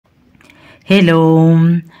Hello,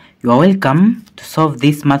 you are welcome to solve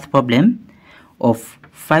this math problem of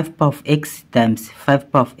 5 power of x times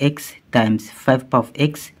 5 power of x times 5 power of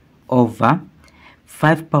x over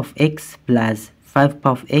 5 power of x plus 5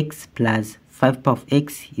 power of x plus 5 power of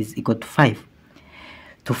x is equal to 5.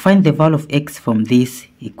 To find the value of x from this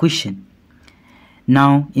equation.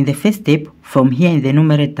 Now, in the first step, from here in the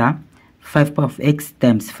numerator, 5 power of x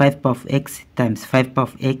times 5 power of x times 5 power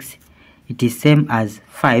of x, it is same as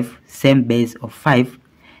 5, same base of 5.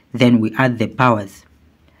 Then we add the powers.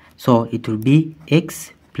 So it will be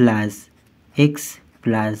x plus x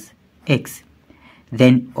plus x.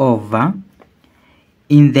 Then over,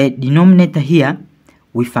 in the denominator here,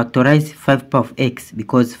 we factorize 5 power of x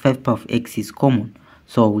because 5 power of x is common.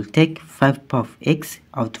 So we'll take 5 power of x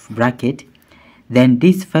out of bracket. Then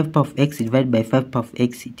this 5 power of x divided by 5 power of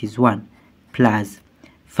x, it is 1, plus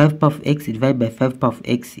 5 power of x divided by 5 power of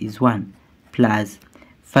x is 1, plus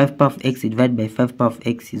 5 power of x divided by 5 power of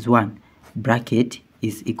x is 1, bracket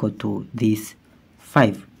is equal to this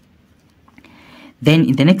 5. Then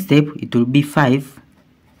in the next step, it will be 5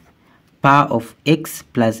 power of x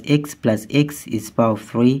plus x plus x is power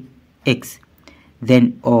of 3x.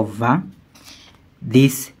 Then over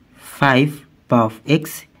this 5 power of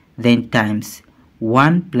x, then times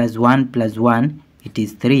 1 plus 1 plus 1, it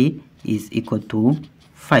is 3, is equal to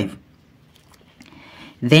 5.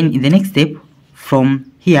 Then in the next step,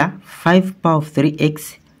 from here, 5 power of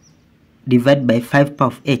 3x divided by 5 power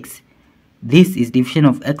of x. This is division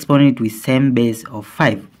of exponent with same base of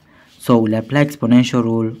 5. So we'll apply exponential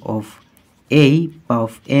rule of a power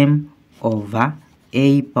of m over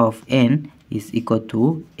a power of n is equal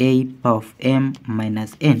to a power of m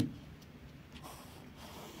minus n.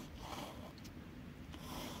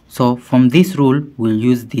 So from this rule, we'll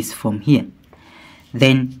use this from here.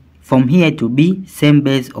 Then from here it will be same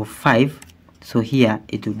base of 5. So here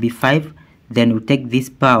it will be 5. Then we'll take this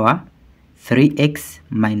power 3x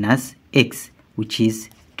minus x, which is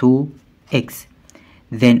 2x.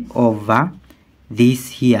 Then over this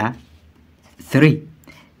here 3.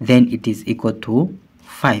 Then it is equal to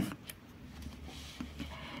 5.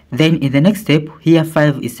 Then in the next step, here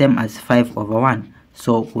 5 is same as 5 over 1.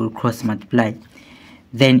 So we'll cross multiply.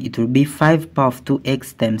 Then it will be 5 power of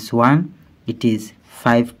 2x times 1. It is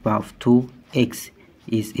 5 power of 2x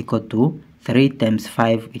is equal to 3 times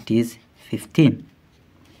 5, it is 15.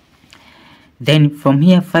 Then from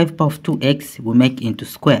here 5 power of 2x we make into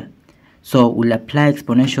square. So we'll apply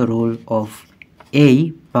exponential rule of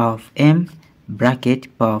a power of m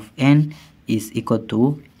bracket power of n is equal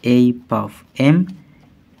to a power of m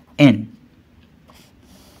n.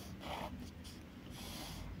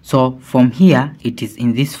 So from here it is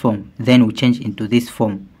in this form, then we change into this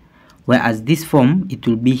form. Whereas this form, it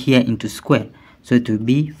will be here into square. So it will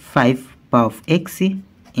be 5 power of x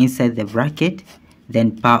inside the bracket,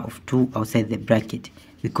 then power of 2 outside the bracket.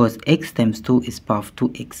 Because x times 2 is power of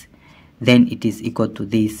 2x. Then it is equal to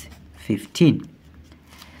this 15.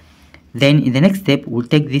 Then in the next step, we'll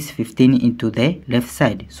take this 15 into the left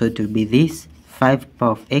side. So it will be this 5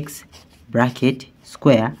 power of x bracket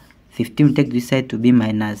square. 15 will take this side to be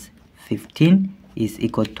minus 15 is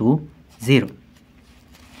equal to 0.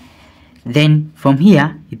 Then from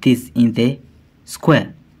here it is in the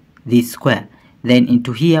square, this square. Then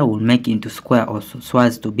into here we'll make into square also, so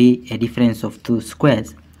as to be a difference of two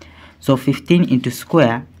squares. So 15 into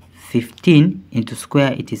square, 15 into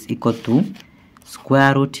square, it is equal to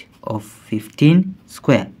square root of 15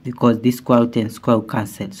 square, because this square root and square will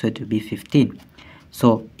cancel, so it will be 15.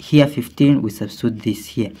 So here 15, we substitute this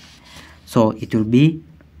here. So it will be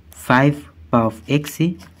 5 power of x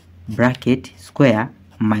bracket square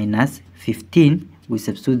minus 15, we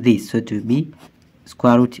substitute this, so it will be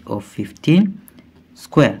square root of 15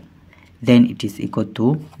 square. Then it is equal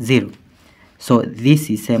to 0. So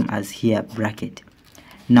this is same as here bracket.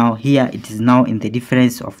 Now here it is now in the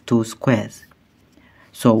difference of two squares.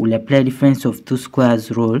 So we'll apply difference of two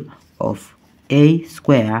squares rule of a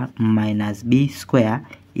square minus b square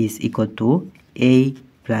is equal to a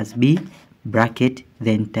plus b bracket,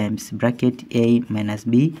 then times bracket a minus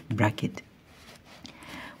b bracket.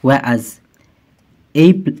 Whereas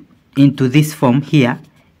a into this form here,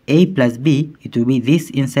 a plus b, it will be this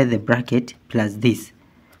inside the bracket plus this.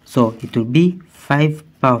 So it will be 5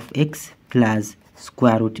 power of x plus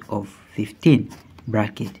square root of 15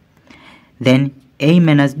 bracket. Then a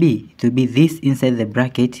minus b, it will be this inside the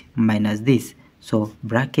bracket minus this. So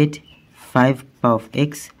bracket 5 power of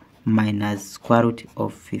x minus square root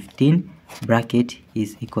of 15 bracket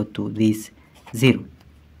is equal to this 0.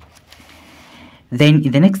 Then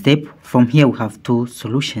in the next step, from here we have two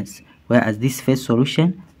solutions, whereas this first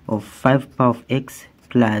solution of 5 power of x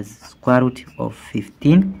plus square root of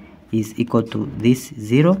 15 is equal to this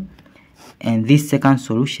 0, and this second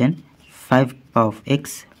solution, 5 power of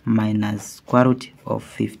x minus square root of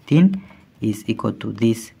 15 is equal to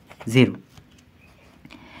this 0.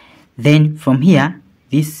 Then from here,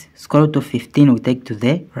 this square root of 15 will take to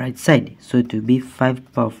the right side, so it will be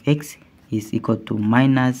 5 power of x is equal to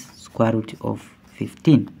minus square root of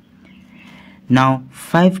 15. Now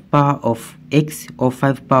 5 power of x, or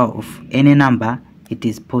 5 power of any number, it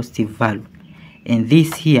is positive value, and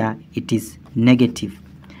this here, it is negative.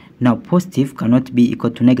 Now positive cannot be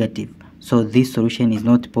equal to negative, so this solution is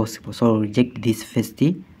not possible, so I'll reject this first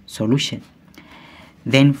solution.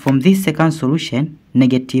 Then from this second solution,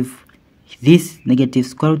 this negative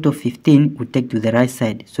square root of 15 will take to the right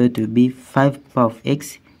side, so it will be 5 power of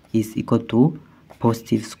x is equal to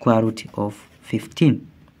positive square root of 15.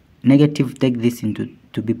 Negative, take this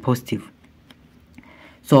to be positive.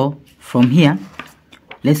 So from here,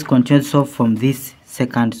 let's continue to solve from this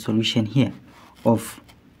second solution here of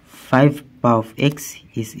 5 power of x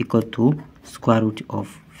is equal to square root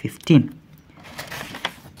of 15.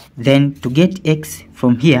 Then to get x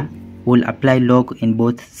from here, we'll apply log in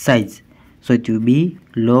both sides. So it will be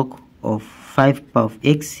log of 5 power of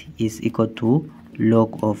x is equal to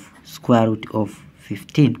log of square root of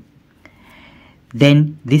 15.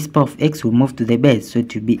 Then this power of x will move to the base, so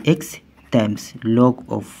it will be x times log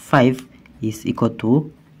of 5 is equal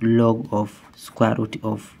to log of square root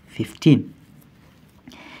of 15.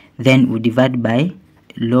 Then we divide by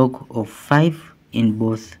log of 5 in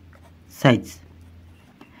both sides.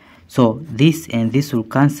 So this and this will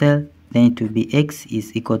cancel, then it will be x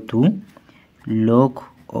is equal to log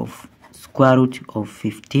of square root of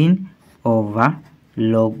 15 over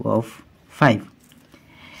log of 5.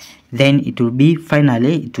 Then it will be,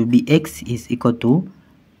 finally, it will be x is equal to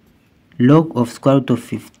log of square root of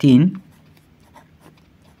 15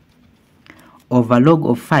 over log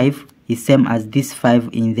of 5 is same as this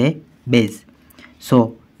 5 in the base.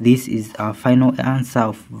 So this is our final answer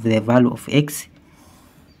of the value of x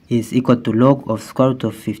is equal to log of square root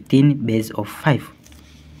of 15 base of 5.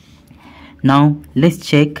 Now let's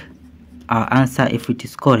check our answer if it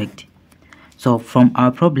is correct. So from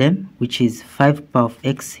our problem, which is 5 power of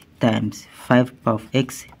x times 5 power of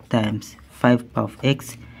x times 5 power of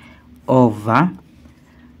x over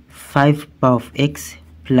 5 power of x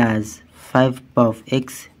plus 5 power of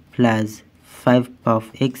x plus 5 power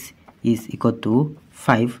of x is equal to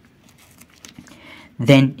 5.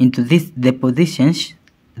 Then into this, the positions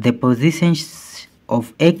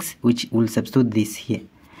of x, which will substitute this here.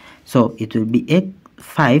 So it will be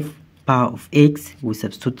 5 power of x will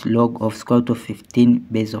substitute log of square root of 15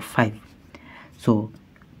 base of 5. So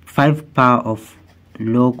 5 power of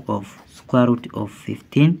log of square root of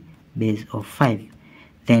 15 base of 5,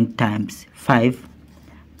 then times 5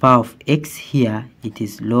 power of x here, it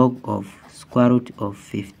is log of square root of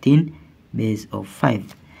 15 base of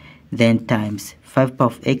 5, then times 5 power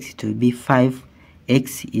of x, it will be 5,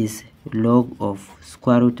 x is log of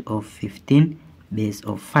square root of 15 base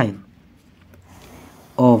of 5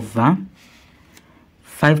 over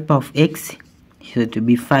 5 power of x, so it will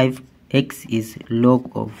be 5, x is log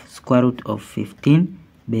of square root of 15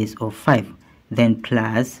 base of 5, then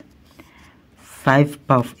plus 5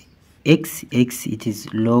 power of x, it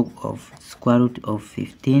is log of square root of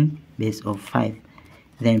 15 base of 5,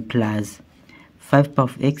 then plus 5 power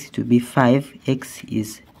of x to be 5, x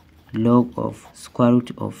is log of square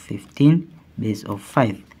root of 15 base of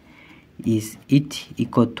 5. Is it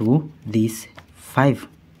equal to this 5?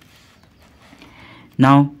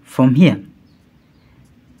 Now from here,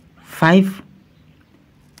 5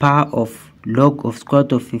 power of log of square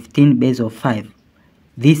root of 15 base of 5,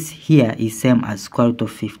 this here is same as square root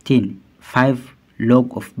of 15, 5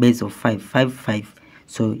 log of base of 5, 5,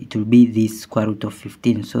 so it will be this square root of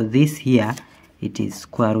 15. So this here, it is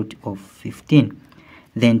square root of 15,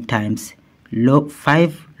 then times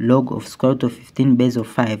 5 log of square root of 15 base of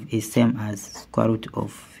 5 is same as square root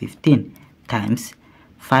of 15 times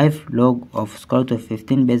 5 log of square root of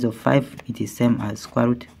 15 base of 5, it is same as square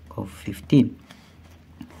root of 15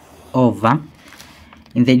 over,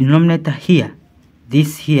 in the denominator here,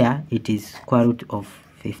 this here, it is square root of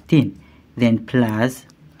 15, then plus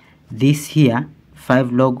this here,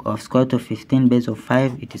 5 log of square root of 15 base of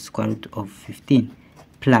 5, it is square root of 15,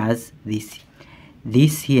 plus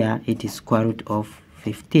this here, it is square root of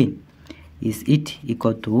 15. Is it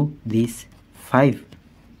equal to this 5?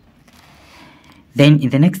 Then in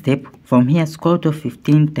the next step, from here, square root of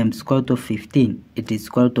 15 times square root of 15, it is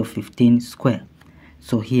square root of 15 square.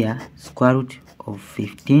 So here, square root of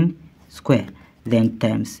 15 square, then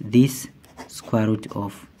times this square root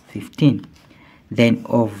of 15. then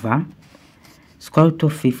over square root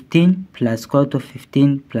of 15 plus square root of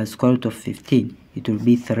 15 plus square root of 15. It will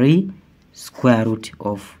be 3 square root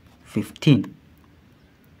of 15.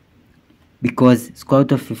 Because square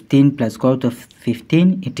root of 15 plus square root of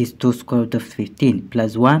 15, it is 2 square root of 15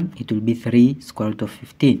 plus 1, it will be 3 square root of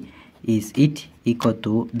 15. Is it equal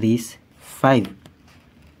to this 5?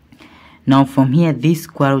 Now from here, this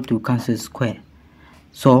square root will cancel square.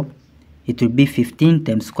 So it will be 15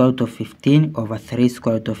 times square root of 15 over 3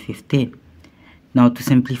 square root of 15. Now to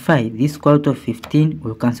simplify, this square root of 15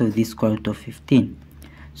 will cancel this square root of 15.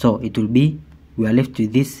 So it will be, we are left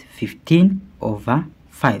with this 15 over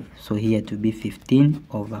 5. So here it will be 15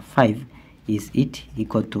 over 5. Is it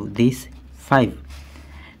equal to this 5?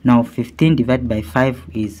 Now 15 divided by 5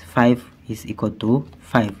 is 5 is equal to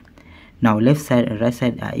 5. Now left side and right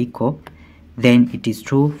side are equal. Then it is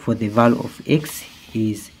true for the value of x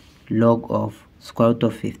is log of square root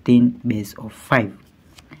of 15 base of 5.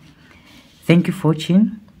 Thank you for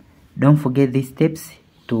watching. Don't forget these steps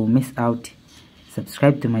to miss out.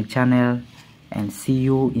 Subscribe to my channel and see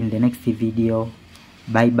you in the next video.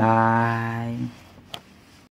 Bye bye.